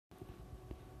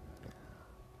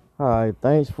Hi,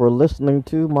 thanks for listening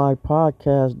to my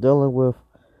podcast dealing with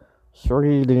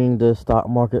trading the stock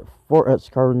market, forex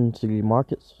currency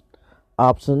markets,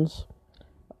 options,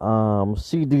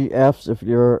 CDFs if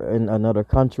you're in another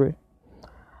country.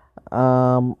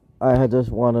 I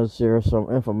just want to share some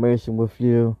information with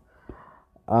you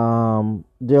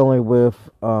dealing with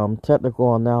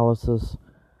technical analysis.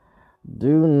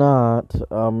 Do not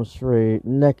trade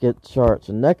naked charts.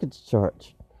 Naked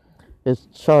charts. It's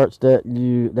charts that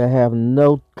have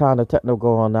no kind of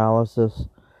technical analysis.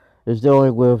 It's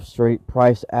dealing with straight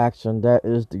price action. That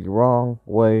is the wrong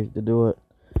way to do it.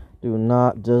 Do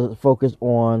not just focus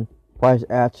on price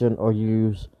action or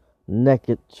use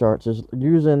naked charts.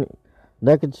 Using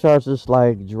naked charts is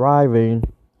like driving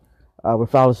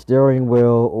without a steering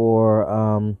wheel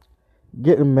or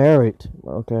getting married,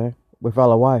 okay,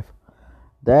 without a wife.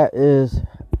 That is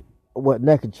what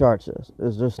naked charts is.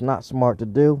 It's just not smart to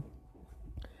do.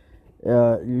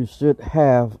 You should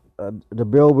have the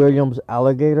Bill Williams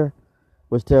alligator,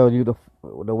 which tells you the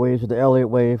waves of the Elliott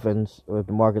wave, and if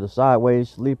the market is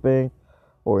sideways, sleeping,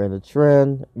 or in the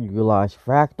trend, utilize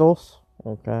fractals.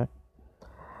 Okay.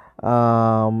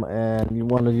 And you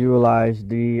want to utilize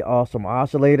the awesome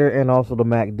oscillator and also the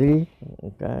MACD.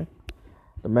 Okay.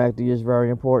 The MACD is very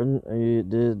important.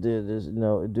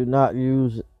 Do not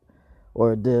use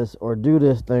or do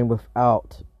this thing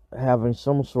without having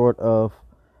some sort of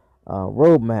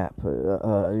roadmap.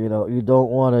 You don't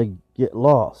want to get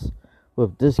lost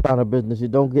with this kind of business. You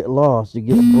don't get lost, you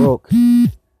get broke.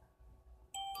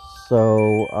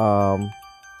 So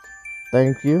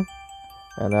thank you,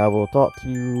 and I will talk to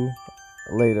you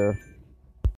later.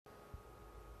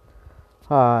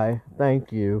 Hi,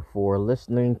 thank you for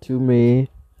listening to me.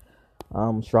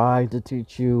 I'm trying to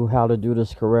teach you how to do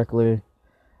this correctly.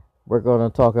 We're going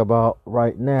to talk about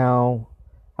right now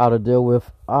how to deal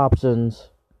with options,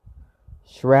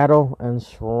 straddle and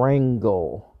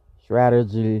strangle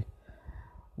strategy.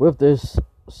 With this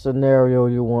scenario,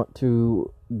 you want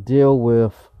to deal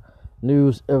with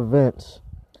news events.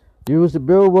 Use the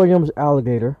Bill Williams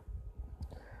alligator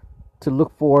to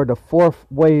look for the fourth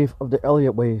wave of the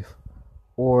Elliott wave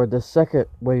or the second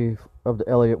wave of the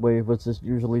Elliott wave, which is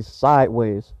usually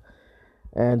sideways,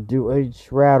 and do a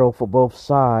straddle for both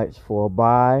sides for a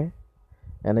buy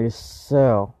and a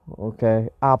sell. Okay,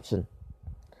 option.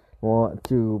 You want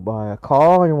to buy a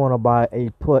call, you want to buy a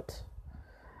put,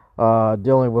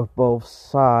 dealing with both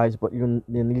sides, but it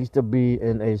needs to be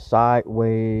in a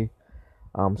sideways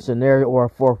scenario or a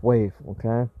fourth wave.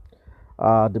 Okay.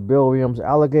 The Bill Williams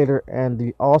alligator and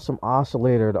the awesome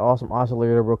oscillator. The awesome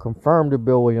oscillator will confirm the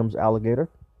Bill Williams alligator,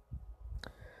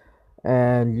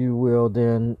 and you will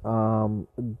then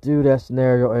do that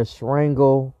scenario as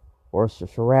strangle or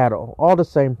straddle, all the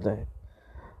same thing.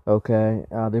 Okay,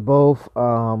 they both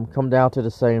come down to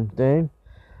the same thing,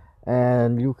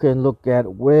 and you can look at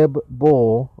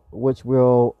Webull, which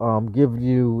will give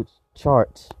you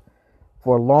charts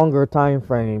for longer time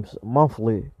frames,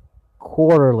 monthly,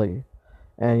 quarterly,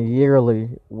 and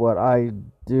yearly. What I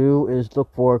do is look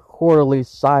for quarterly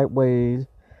sideways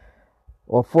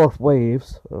or fourth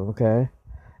waves, okay,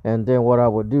 and then what I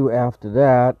would do after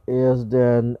that is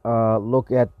then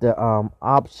look at the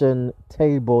option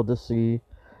table to see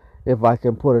if I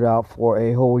can put it out for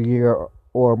a whole year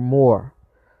or more.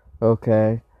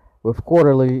 Okay, with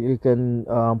quarterly you can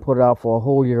put it out for a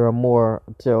whole year or more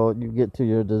until you get to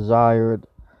your desired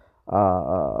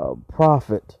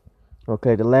profit.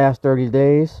 Okay, the last 30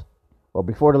 days or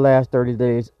before the last 30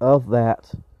 days of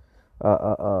that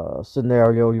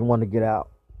scenario, you want to get out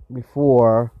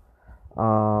before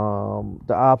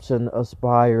the option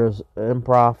expires in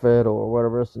profit or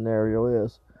whatever the scenario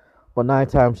is. But 9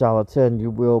 times out of 10, you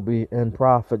will be in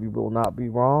profit. You will not be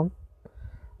wrong.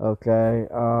 Okay,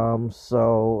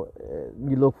 so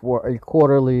you look for a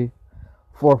quarterly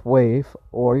fourth wave,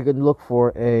 or you can look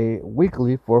for a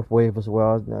weekly fourth wave as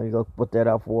well. Now you go put that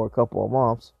out for a couple of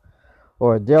months,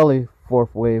 or a daily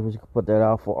fourth wave, which you can put that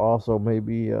out for also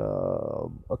maybe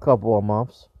a couple of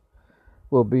months.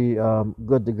 Will be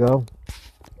good to go.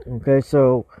 Okay,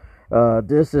 so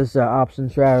this is an option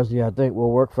strategy I think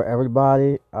will work for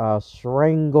everybody.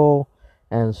 Strangle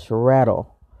and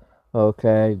straddle.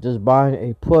 Okay, just buying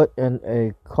a put and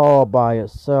a call by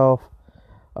itself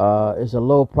is a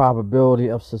low probability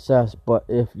of success, but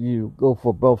if you go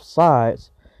for both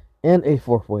sides in a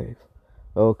fourth wave,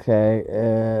 okay,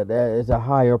 that is a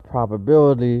higher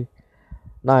probability.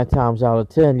 9 times out of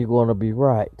 10, you're going to be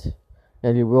right,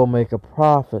 and you will make a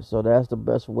profit. So that's the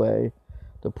best way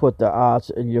to put the odds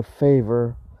in your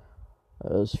favor.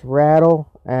 Straddle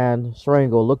and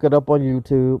strangle. Look it up on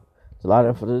YouTube.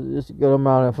 It's a good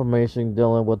amount of information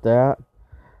dealing with that.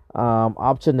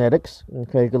 Optionetics.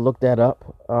 Okay, you can look that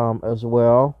up as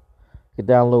well. You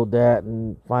can download that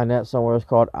and find that somewhere. It's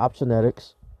called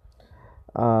Optionetics.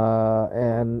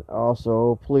 And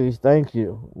also, please, thank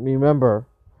you. Remember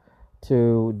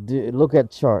to look at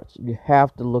charts. You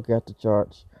have to look at the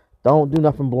charts. Don't do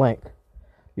nothing blank.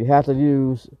 You have to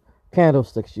use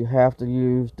candlesticks. You have to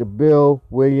use the Bill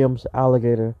Williams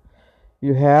alligator.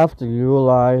 You have to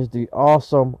utilize the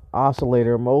awesome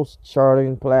oscillator. Most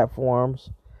charting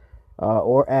platforms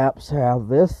or apps have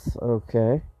this.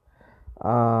 Okay.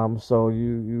 So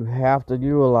you have to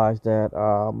utilize that.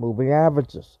 Moving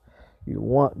averages. You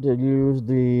want to use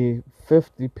the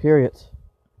 50 periods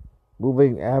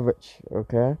moving average.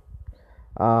 Okay.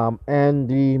 And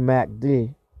the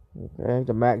MACD. Okay.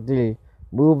 The MACD.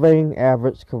 Moving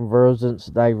average convergence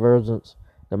divergence.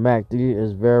 The MACD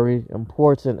is very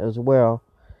important as well.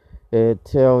 It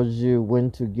tells you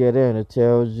when to get in. It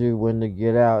tells you when to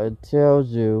get out. It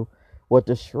tells you what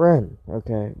the trend.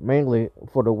 Okay, mainly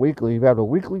for the weekly. You have the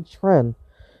weekly trend,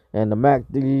 and the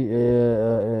MACD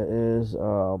is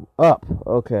up.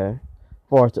 Okay, as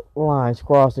far as the lines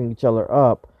crossing each other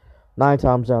up, 9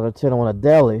 times out of 10 on a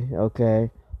daily.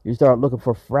 Okay, you start looking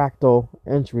for fractal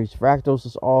entries. Fractals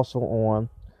is also on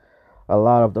a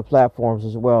lot of the platforms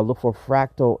as well. Look for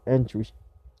fractal entries.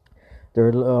 There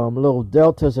are little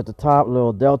deltas at the top,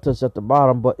 little deltas at the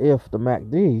bottom. But if the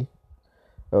MACD,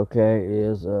 okay,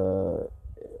 is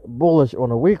bullish on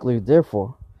a weekly,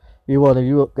 therefore, you want to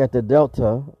look at the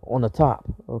delta on the top,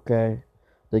 okay,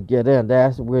 to get in.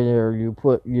 That's where you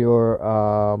put your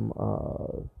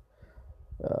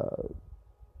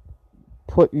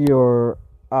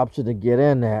option to get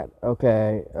in at,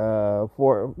 okay,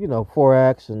 for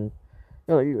forex and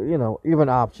even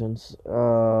options,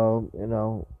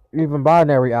 even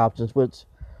binary options, which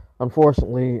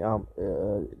unfortunately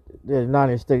the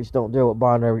United States don't deal with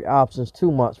binary options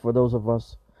too much. For those of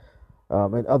us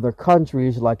in other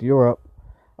countries like Europe,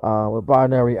 with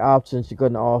binary options, you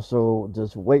can also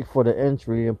just wait for the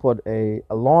entry and put a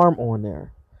alarm on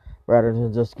there rather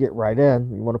than just get right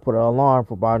in. You want to put an alarm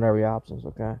for binary options,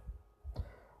 okay,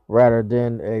 rather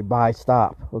than a buy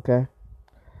stop, okay.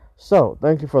 So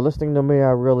thank you for listening to me.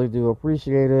 I really do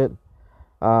appreciate it.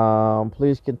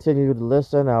 Please continue to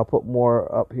listen. I'll put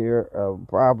more up here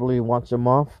probably once a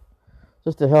month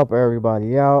just to help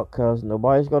everybody out, because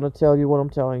nobody's going to tell you what I'm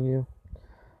telling you,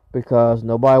 because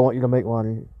nobody wants you to make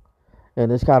money. In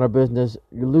this kind of business,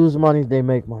 you lose money, they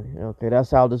make money. Okay,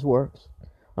 that's how this works.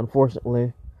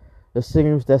 Unfortunately, it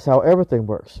seems that's how everything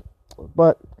works.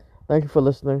 But thank you for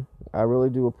listening. I really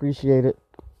do appreciate it.